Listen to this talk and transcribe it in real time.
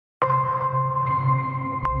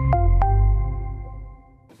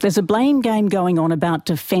There's a blame game going on about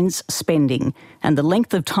defence spending and the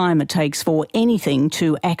length of time it takes for anything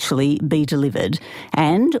to actually be delivered,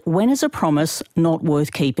 and when is a promise not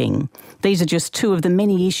worth keeping. These are just two of the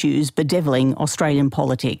many issues bedevilling Australian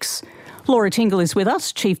politics. Laura Tingle is with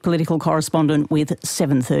us, Chief Political Correspondent with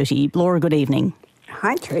 7:30. Laura, good evening.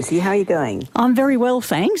 Hi Tracy, how are you going? I'm very well,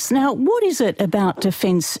 thanks. Now, what is it about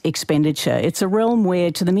defence expenditure? It's a realm where,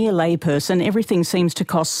 to the mere layperson, everything seems to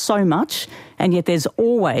cost so much, and yet there's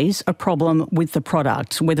always a problem with the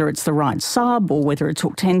product, whether it's the right sub or whether it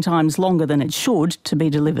took 10 times longer than it should to be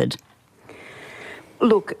delivered.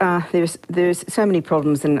 Look, there's so many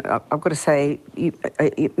problems, and I've got to say,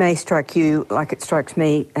 it may strike you like it strikes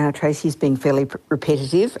me, Tracy, as being fairly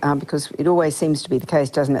repetitive, because it always seems to be the case,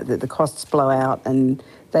 doesn't it, that the costs blow out and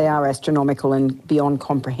they are astronomical and beyond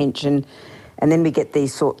comprehension, and then we get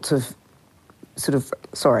these sorts of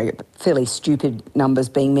fairly stupid numbers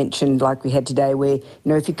being mentioned, like we had today, where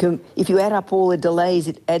if you add up all the delays,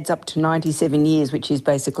 it adds up to 97 years, which is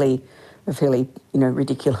basically a fairly,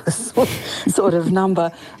 ridiculous sort of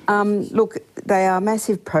number. Look, they are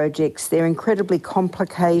massive projects. They're incredibly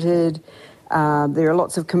complicated. There are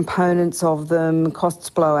lots of components of them.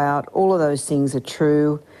 Costs blow out. All of those things are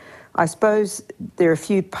true. I suppose there are a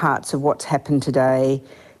few parts of what's happened today.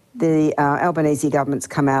 The Albanese government's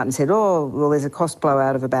come out and said, there's a cost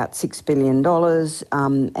blowout of about $6 billion.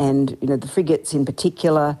 And, the frigates in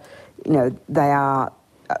particular, they are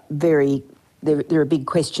very... There are big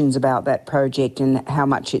questions about that project and how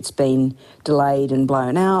much it's been delayed and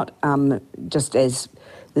blown out, just as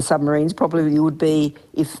the submarines probably would be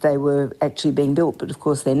if they were actually being built, but of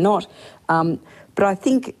course they're not. But I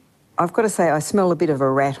think, I've got to say, I smell a bit of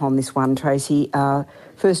a rat on this one, Tracy.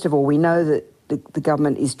 First of all, we know that the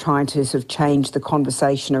government is trying to sort of change the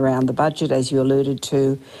conversation around the budget, as you alluded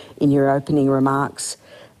to in your opening remarks.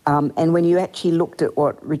 And when you actually looked at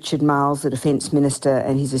what Richard Marles, the Defence Minister,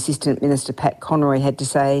 and his Assistant Minister, Pat Conroy, had to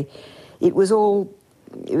say, there was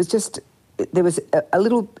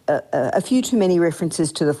a few too many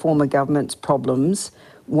references to the former government's problems,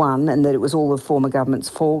 one, and that it was all the former government's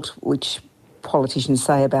fault, which politicians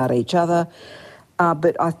say about each other.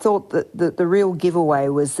 But I thought that the real giveaway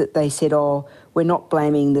was that they said, we're not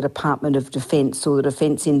blaming the Department of Defence or the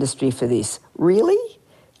defence industry for this. Really?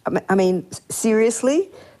 I mean, seriously?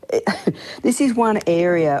 This is one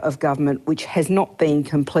area of government which has not been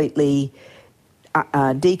completely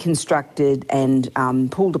deconstructed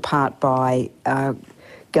and pulled apart by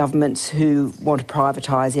governments who want to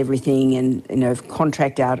privatise everything and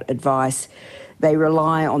contract out advice. They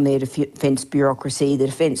rely on their defence bureaucracy. The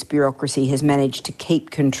defence bureaucracy has managed to keep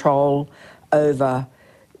control over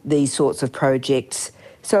these sorts of projects.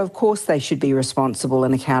 So, of course, they should be responsible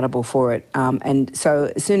and accountable for it. And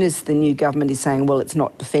so as soon as the new government is saying, well, it's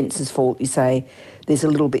not Defence's fault, you say there's a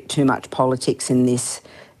little bit too much politics in this.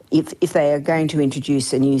 If they are going to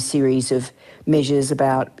introduce a new series of measures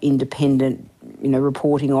about independent,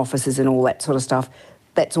 reporting officers and all that sort of stuff,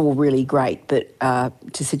 that's all really great. But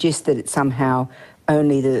to suggest that it's somehow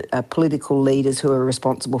only the political leaders who are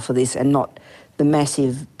responsible for this and not the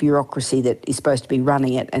massive bureaucracy that is supposed to be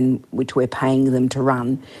running it and which we're paying them to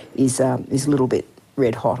run is a little bit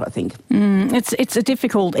red hot, I think. It's a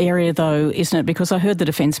difficult area though, isn't it? Because I heard the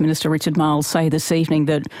Defence Minister, Richard Marles, say this evening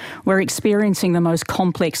that we're experiencing the most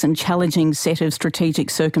complex and challenging set of strategic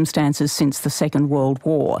circumstances since the Second World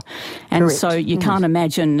War. And Correct. So you can't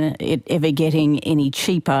imagine it ever getting any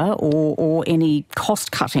cheaper or any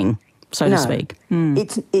cost-cutting, so to speak.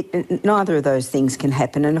 Neither of those things can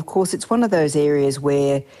happen. And, of course, it's one of those areas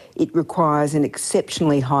where it requires an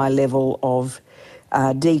exceptionally high level of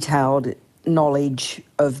detailed knowledge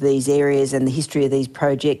of these areas and the history of these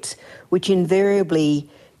projects, which invariably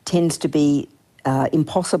tends to be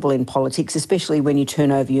impossible in politics, especially when you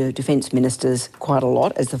turn over your defence ministers quite a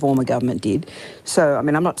lot, as the former government did. So, I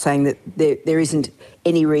mean, I'm not saying that there isn't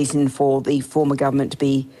any reason for the former government to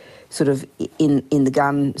be sort of in the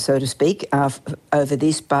gun, so to speak, over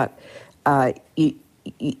this, but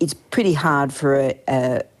it's pretty hard for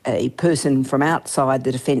a person from outside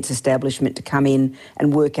the defence establishment to come in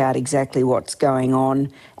and work out exactly what's going on.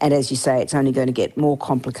 And as you say, it's only going to get more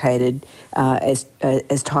complicated as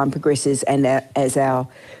time progresses and as our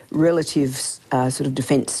relative sort of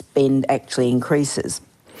defence spend actually increases.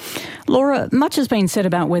 Laura, much has been said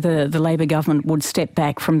about whether the Labor government would step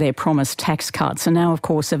back from their promised tax cuts, and now, of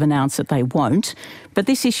course, they've announced that they won't. But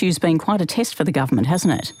this issue's been quite a test for the government,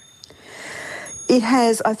 hasn't it? It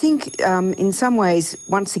has. I think in some ways,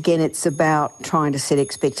 once again, it's about trying to set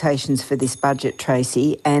expectations for this budget,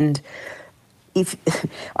 Tracy. And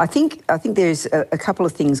I think there's a couple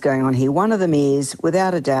of things going on here. One of them is,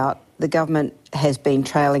 without a doubt, the government has been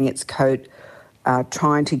trailing its coat,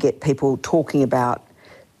 trying to get people talking about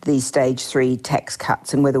these stage 3 tax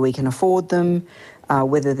cuts and whether we can afford them,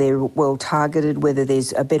 whether they're well targeted, whether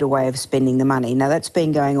there's a better way of spending the money. Now, that's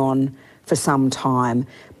been going on for some time,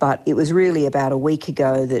 but it was really about a week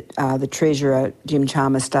ago that the Treasurer, Jim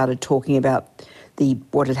Chalmers, started talking about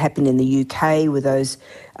what had happened in the UK with those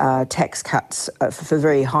tax cuts for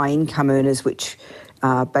very high income earners, which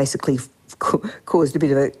basically caused a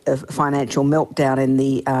bit of a financial meltdown in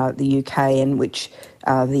the UK, and which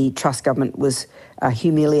the Truss government was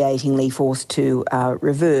humiliatingly forced to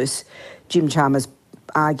reverse. Jim Chalmers'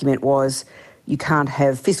 argument was you can't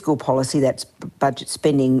have fiscal policy, that's budget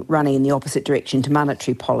spending, running in the opposite direction to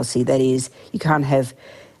monetary policy. That is, you can't have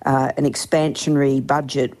an expansionary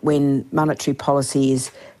budget when monetary policy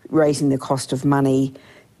is raising the cost of money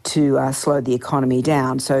to slow the economy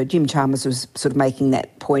down. So Jim Chalmers was sort of making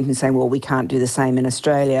that point and saying, well, we can't do the same in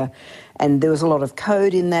Australia. And there was a lot of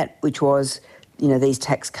code in that, which was, these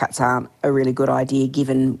tax cuts aren't a really good idea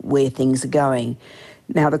given where things are going.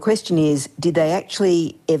 Now, the question is, did they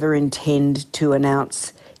actually ever intend to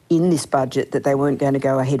announce in this budget that they weren't going to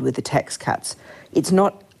go ahead with the tax cuts? It's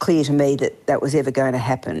not clear to me that that was ever going to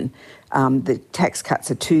happen. The tax cuts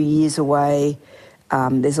are 2 years away.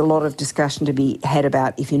 There's a lot of discussion to be had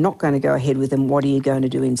about if you're not going to go ahead with them, what are you going to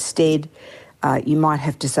do instead? You might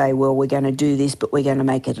have to say, well, we're going to do this, but we're going to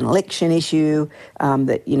make it an election issue,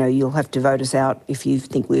 that, you'll have to vote us out if you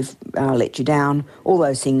think we've let you down, all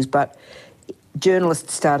those things. But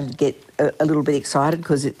journalists started to get a little bit excited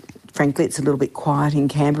because, frankly, it's a little bit quiet in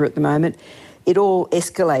Canberra at the moment. It all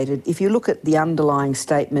escalated. If you look at the underlying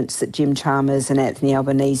statements that Jim Chalmers and Anthony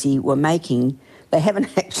Albanese were making, they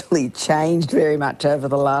haven't actually changed very much over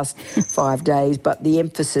the last 5 days, but the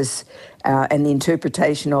emphasis and the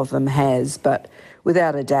interpretation of them has. But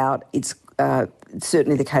without a doubt, it's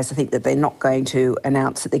certainly the case, I think, that they're not going to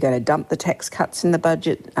announce that they're going to dump the tax cuts in the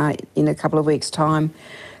budget in a couple of weeks' time.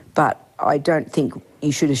 But I don't think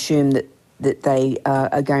you should assume that they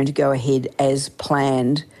are going to go ahead as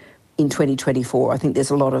planned in 2024. I think there's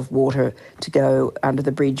a lot of water to go under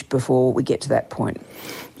the bridge before we get to that point.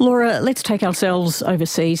 Laura, let's take ourselves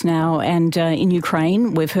overseas now, and in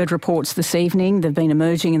Ukraine we've heard reports this evening, they've been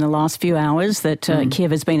emerging in the last few hours, that Kiev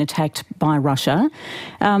has been attacked by Russia.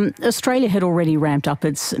 Australia had already ramped up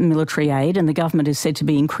its military aid, and the government is said to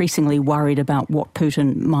be increasingly worried about what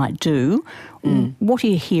Putin might do. What are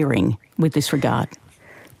you hearing with this regard?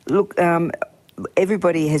 Look,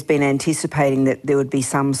 everybody has been anticipating that there would be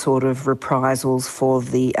some sort of reprisals for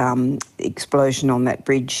the explosion on that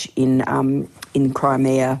bridge in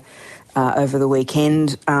Crimea over the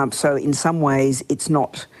weekend. So in some ways, it's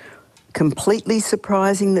not completely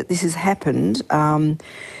surprising that this has happened. I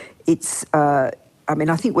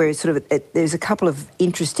think we're sort of there's a couple of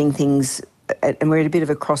interesting things, and we're at a bit of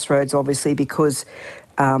a crossroads, obviously, because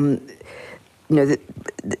when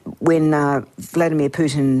Vladimir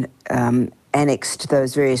Putin annexed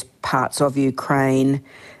those various parts of Ukraine,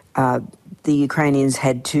 the Ukrainians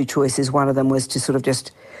had two choices. One of them was to sort of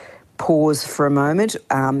just pause for a moment.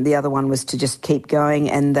 The other one was to just keep going,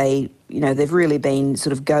 and they've really been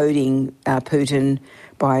sort of goading Putin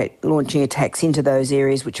by launching attacks into those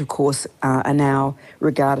areas, which of course are now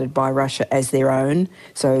regarded by Russia as their own.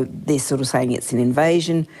 So they're sort of saying it's an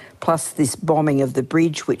invasion, plus this bombing of the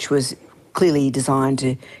bridge, which was clearly designed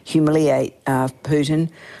to humiliate Putin.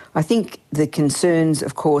 I think the concerns,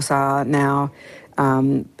 of course, are now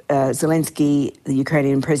Zelensky, the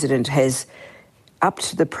Ukrainian president, has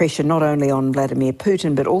upped the pressure not only on Vladimir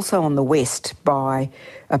Putin but also on the West by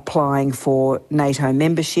applying for NATO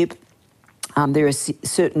membership. There is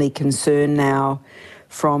certainly concern now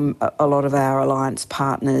from a lot of our alliance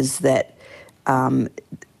partners that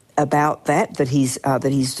about that he's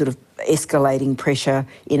sort of escalating pressure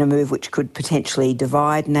in a move which could potentially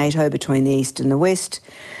divide NATO between the East and the West.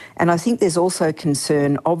 And I think there's also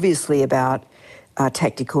concern, obviously, about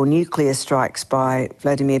tactical nuclear strikes by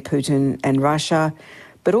Vladimir Putin and Russia,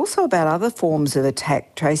 but also about other forms of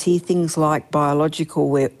attack, Tracy, things like biological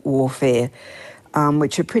warfare,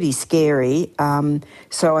 which are pretty scary.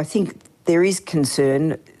 So I think there is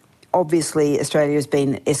concern. Obviously, Australia has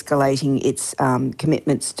been escalating its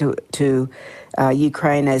commitments to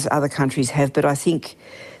Ukraine, as other countries have, but I think,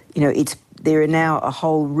 there are now a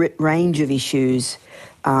whole range of issues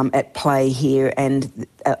at play here, and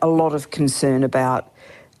a lot of concern about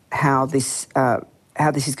how this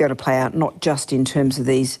is going to play out, not just in terms of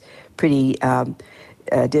these pretty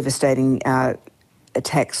devastating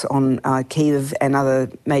attacks on Kyiv and other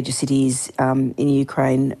major cities in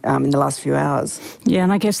Ukraine in the last few hours. Yeah,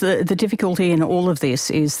 and I guess the difficulty in all of this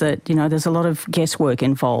is that, there's a lot of guesswork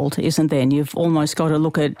involved, isn't there? And you've almost got to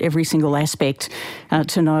look at every single aspect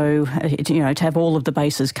to know, to have all of the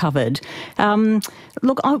bases covered.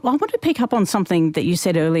 Look, I want to pick up on something that you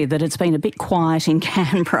said earlier, that it's been a bit quiet in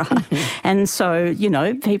Canberra. And so,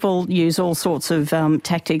 people use all sorts of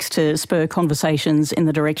tactics to spur conversations in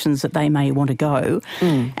the directions that they may want to go.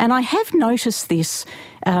 And I have noticed this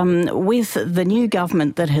with the new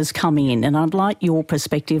government that has come in, and I'd like your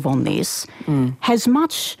perspective on this. Has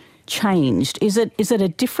much changed? Is it a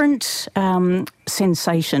different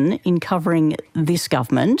sensation in covering this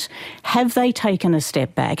government? Have they taken a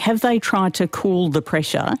step back? Have they tried to cool the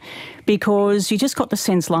pressure? Because you just got the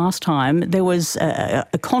sense last time there was a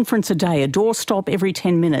conference a day, a doorstop every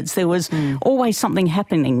 10 minutes. There was always something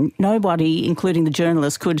happening. Nobody, including the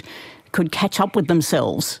journalists, could catch up with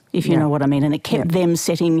themselves, if you know what I mean, and it kept them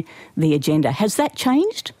setting the agenda. Has that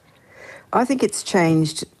changed? I think it's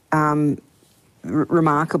changed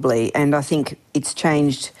remarkably, and I think it's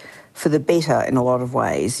changed for the better in a lot of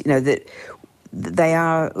ways. That they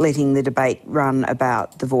are letting the debate run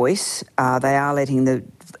about The Voice. They are letting the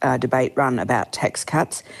debate run about tax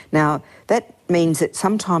cuts. Now, that means that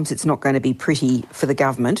sometimes it's not going to be pretty for the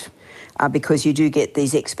government, because you do get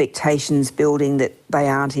these expectations building that they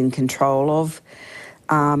aren't in control of.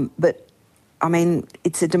 But, I mean,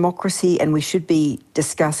 it's a democracy and we should be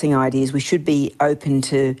discussing ideas. We should be open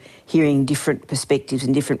to hearing different perspectives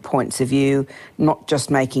and different points of view, not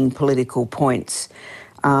just making political points.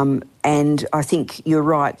 And I think you're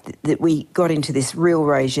right that we got into this real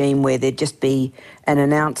regime where there'd just be an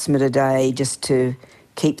announcement a day just to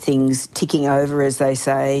keep things ticking over, as they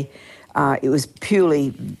say. It was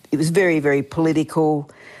very, very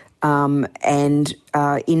political, and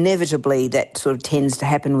inevitably that sort of tends to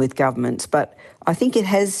happen with governments. But I think it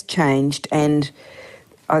has changed, and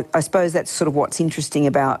I suppose that's sort of what's interesting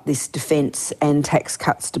about this defence and tax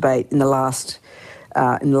cuts debate in the last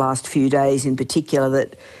few days in particular,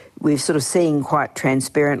 that we're sort of seeing quite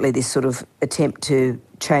transparently this sort of attempt to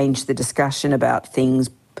change the discussion about things,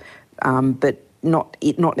 but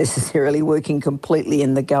not necessarily working completely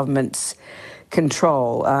in the government's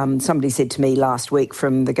control. Somebody said to me last week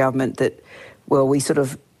from the government that, well, we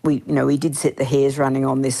did set the hairs running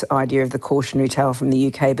on this idea of the cautionary tale from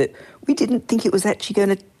the UK, but we didn't think it was actually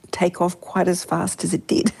going to take off quite as fast as it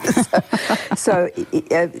did.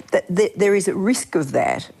 There is a risk of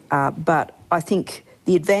that, but I think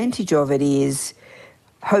the advantage of it is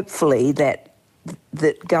hopefully that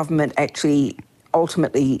government actually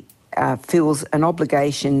ultimately feels an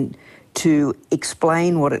obligation to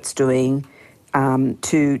explain what it's doing,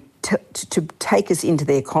 to take us into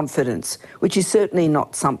their confidence, which is certainly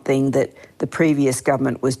not something that the previous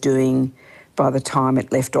government was doing by the time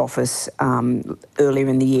it left office earlier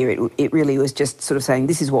in the year. It really was just sort of saying,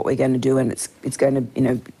 this is what we're going to do, and it's going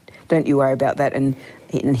to, don't you worry about that, and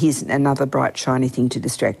here's another bright, shiny thing to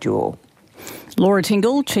distract you all. Laura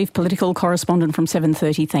Tingle, Chief Political Correspondent from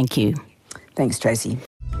 7:30, thank you. Thanks, Tracy.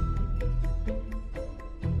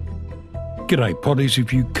 G'day, potties.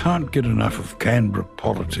 If you can't get enough of Canberra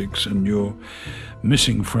politics and you're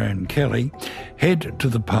missing Fran Kelly, head to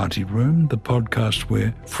The Party Room, the podcast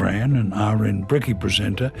where Fran and RN Brekkie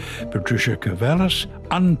presenter Patricia Cavalis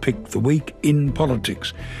unpick the week in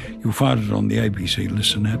politics. You'll find it on the ABC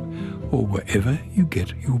Listen app or wherever you get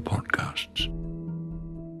your podcasts.